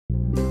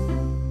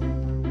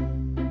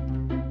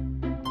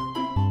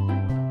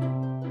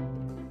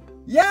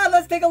Yeah,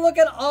 let's take a look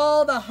at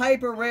all the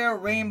hyper rare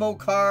rainbow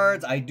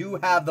cards. I do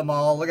have them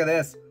all. Look at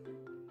this.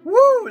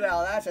 Woo!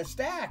 Now that's a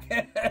stack.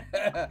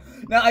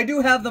 Now I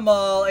do have them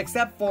all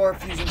except for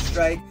Fusion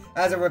Strike.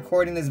 As I'm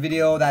recording this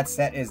video, that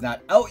set is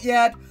not out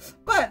yet.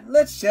 But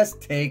let's just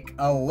take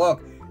a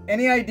look.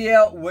 Any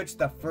idea which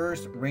the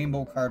first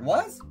rainbow card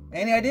was?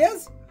 Any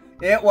ideas?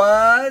 It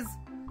was...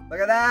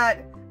 Look at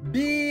that.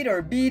 Beat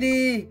or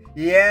Beady.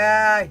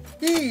 Yeah,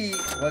 he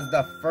was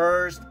the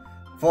first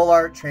Full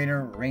Art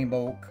Trainer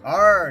rainbow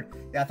card.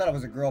 Yeah, I thought it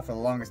was a girl for the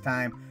longest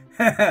time.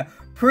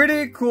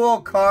 Pretty cool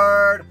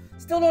card.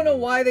 Still don't know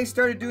why they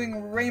started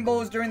doing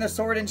rainbows during the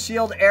Sword and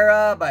Shield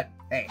era, but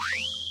hey.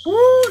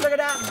 Woo, look at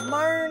that,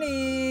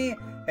 Marnie.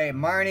 Hey,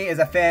 Marnie is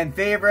a fan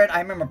favorite. I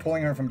remember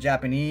pulling her from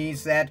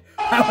Japanese set.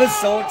 I was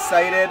so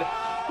excited.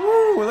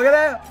 Woo, look at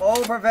that.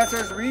 Oh,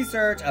 Professor's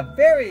Research, a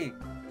very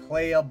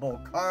playable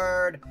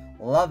card.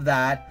 Love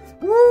that.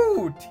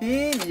 Woo,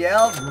 Team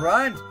Yell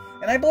Grunt.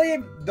 And I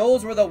believe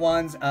those were the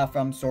ones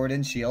from Sword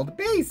and Shield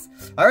base.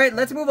 All right,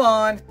 let's move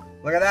on.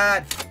 Look at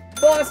that.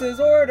 Boss's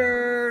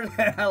Orders.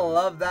 I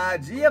love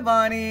that.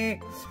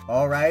 Giovanni.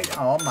 All right.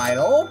 Oh,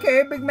 Milo.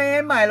 Okay, big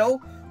man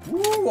Milo.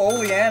 Ooh,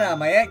 Oleana.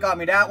 My aunt got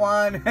me that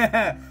one.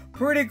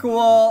 Pretty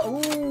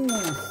cool. Ooh,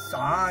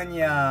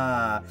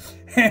 Sonya.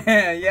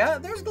 Yeah,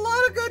 there's a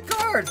lot of good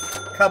cards.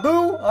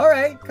 Kaboo. All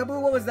right.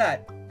 Kaboo, what was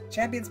that?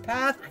 Champion's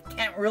Path? I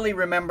can't really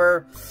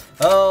remember.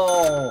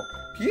 Oh,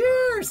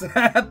 Pierce.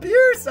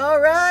 Pierce.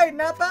 All right.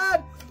 Not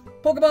bad.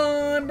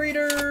 Pokemon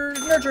Breeders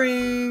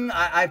Nurturing.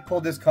 I've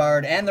pulled this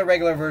card and the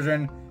regular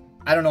version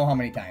I don't know how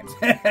many times.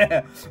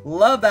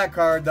 Love that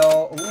card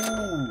though.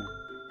 Ooh.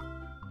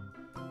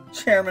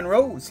 Chairman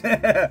Rose.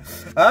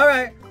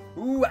 Alright.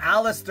 Ooh,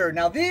 Alistair.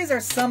 Now these are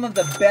some of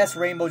the best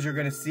rainbows you're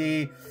going to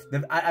see.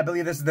 I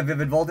believe this is the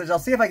Vivid Voltage. I'll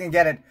see if I can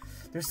get it.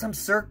 There's some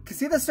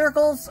see the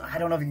circles? I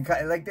don't know if you can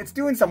cut, like, it's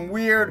doing some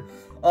weird,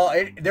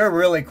 they're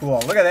really cool.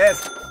 Look at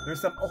this.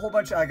 There's some, a whole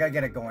bunch of, I gotta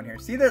get it going here.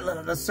 See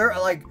the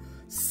circle, like,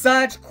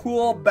 such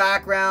cool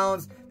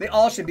backgrounds. They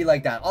all should be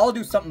like that. All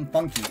do something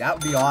funky. That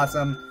would be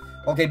awesome.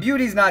 Okay,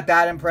 Beauty's not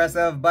that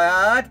impressive,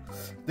 but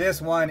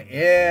this one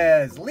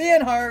is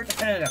Leonhardt.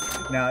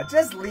 No,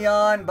 just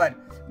Leon, but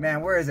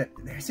man, where is it?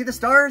 See the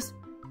stars?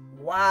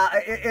 Wow,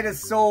 it is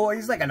so,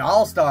 he's like an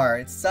all-star.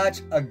 It's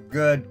such a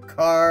good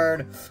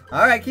card.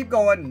 All right, keep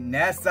going.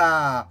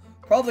 Nessa.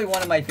 Probably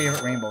one of my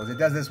favorite rainbows. It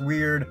does this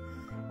weird,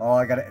 oh,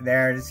 I got it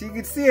there. So you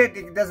can see it.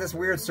 It does this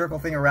weird circle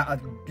thing around. A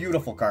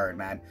beautiful card,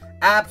 man.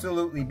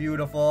 Absolutely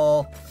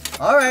beautiful.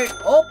 All right,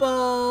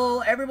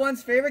 Opal.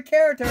 Everyone's favorite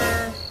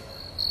character.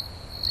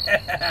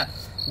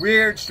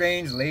 Weird,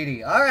 strange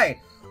lady. All right,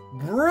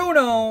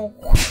 Bruno.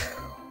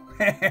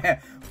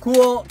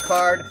 Cool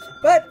card.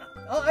 But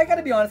I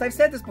gotta be honest, I've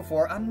said this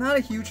before, I'm not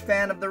a huge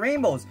fan of the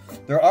rainbows.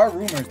 There are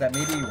rumors that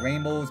maybe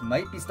rainbows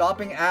might be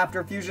stopping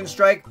after Fusion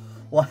Strike.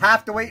 We'll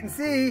have to wait and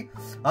see.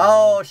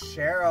 Oh,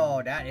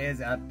 Cheryl, that is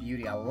a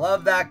beauty. I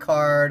love that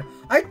card.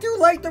 I do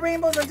like the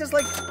rainbows. I'm just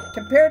like,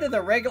 compared to the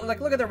regular,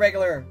 like, look at the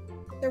regular.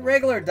 The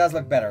regular does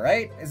look better,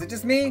 right? Is it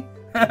just me?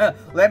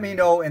 Let me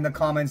know in the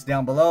comments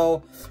down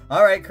below.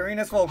 All right,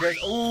 Karina's Focus.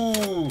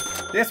 Ooh,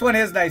 this one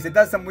is nice. It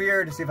does some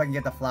weird. Let's see if I can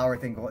get the flower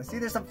thing going. See,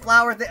 there's some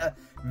flower thing.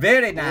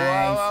 Very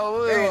nice.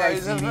 Wow, very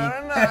nice. Very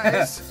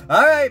nice.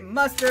 All right,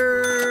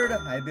 Mustard.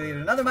 I believe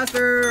another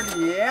Mustard.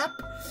 Yep.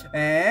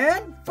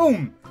 And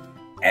boom.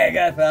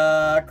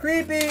 Agatha.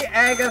 Creepy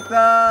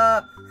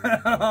Agatha.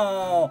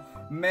 Oh,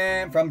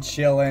 man, from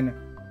Chillin'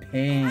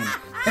 Pain.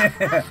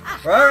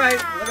 All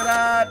right, look at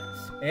that.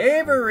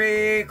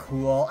 Avery,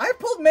 cool. I've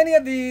pulled many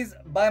of these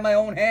by my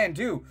own hand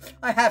too.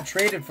 I have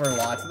traded for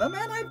lots of them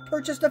and I've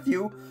purchased a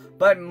few,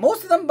 but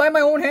most of them by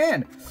my own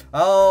hand.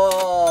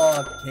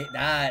 Oh, okay,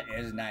 that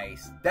is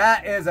nice.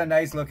 That is a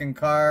nice looking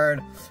card.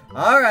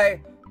 All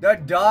right, the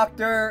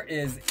Doctor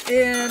is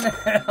in.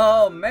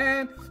 Oh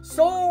man,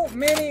 so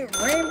many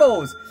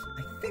rainbows.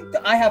 I think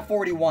that I have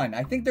 41.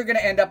 I think they're gonna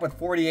end up with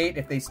 48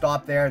 if they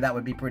stop there. That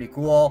would be pretty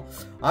cool.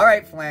 All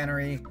right,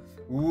 Flannery.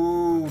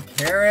 Ooh,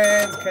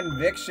 Karen's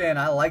Conviction.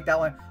 I like that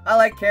one. I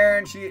like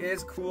Karen. She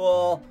is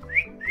cool.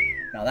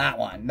 Now that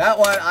one,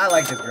 I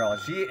like this girl.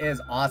 She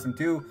is awesome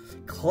too.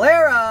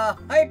 Clara,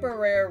 Hyper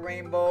Rare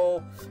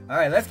Rainbow. All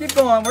right, let's keep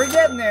going. We're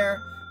getting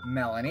there.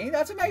 Melanie,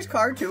 that's a nice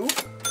card too.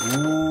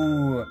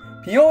 Ooh,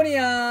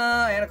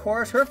 Peonia, and of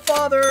course her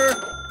father.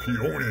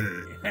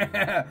 Peony.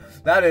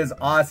 That is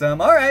awesome.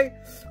 All right.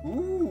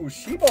 Ooh,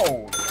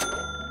 Sheepo.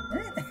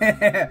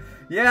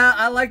 Yeah,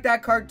 I like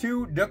that card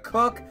too. The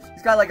Cook.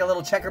 He's got like a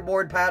little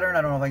checkerboard pattern.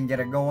 I don't know if I can get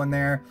it going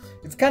there.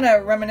 It's kind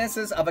of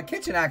reminiscent of a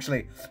kitchen,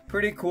 actually.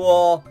 Pretty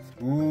cool.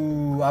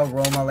 Ooh,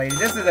 Aroma Lady.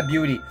 This is a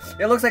beauty.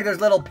 It looks like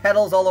there's little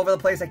petals all over the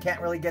place. I can't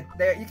really get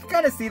there. You can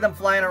kind of see them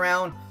flying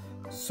around.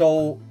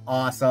 So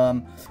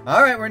awesome.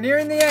 All right, we're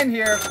nearing the end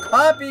here.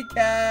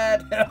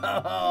 Copycat.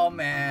 Oh,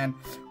 man.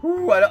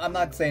 Ooh, I'm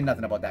not saying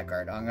nothing about that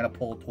card. I'm going to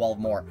pull 12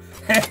 more.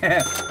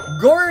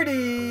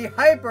 Gordy,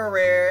 Hyper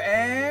Rare,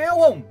 and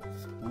whoa.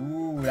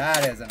 Ooh, Ooh,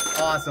 that is an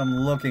awesome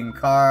looking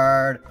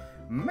card.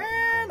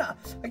 Man,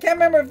 I can't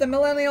remember if the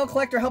Millennial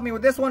Collector helped me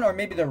with this one or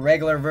maybe the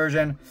regular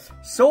version.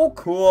 So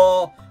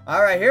cool.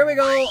 All right, here we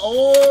go.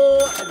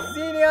 Oh,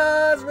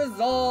 Zinnia's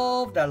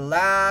Resolve, the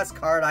last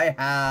card I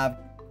have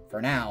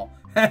for now.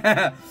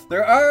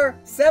 There are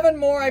 7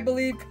 more, I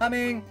believe,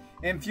 coming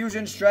in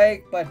Fusion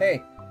Strike, but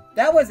hey,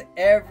 that was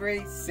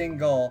every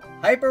single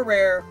hyper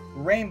rare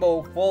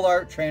rainbow full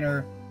art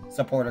trainer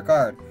supporter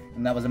card.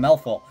 And that was a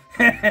mouthful.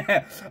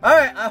 Alright,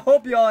 I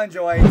hope you all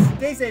enjoyed.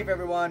 Stay safe,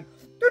 everyone.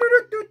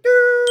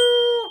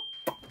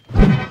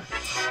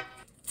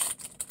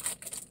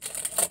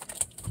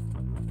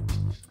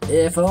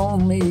 If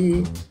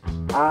only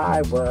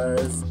I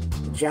was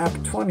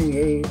Jap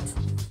 28,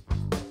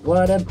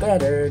 what a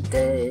better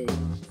day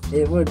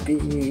it would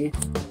be.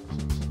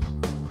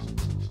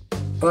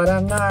 But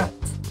I'm not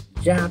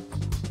Jap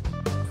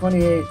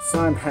 28, so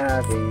I'm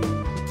having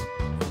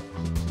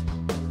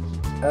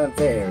a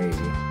very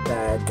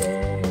bad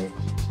day.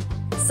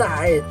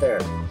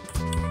 Scyther.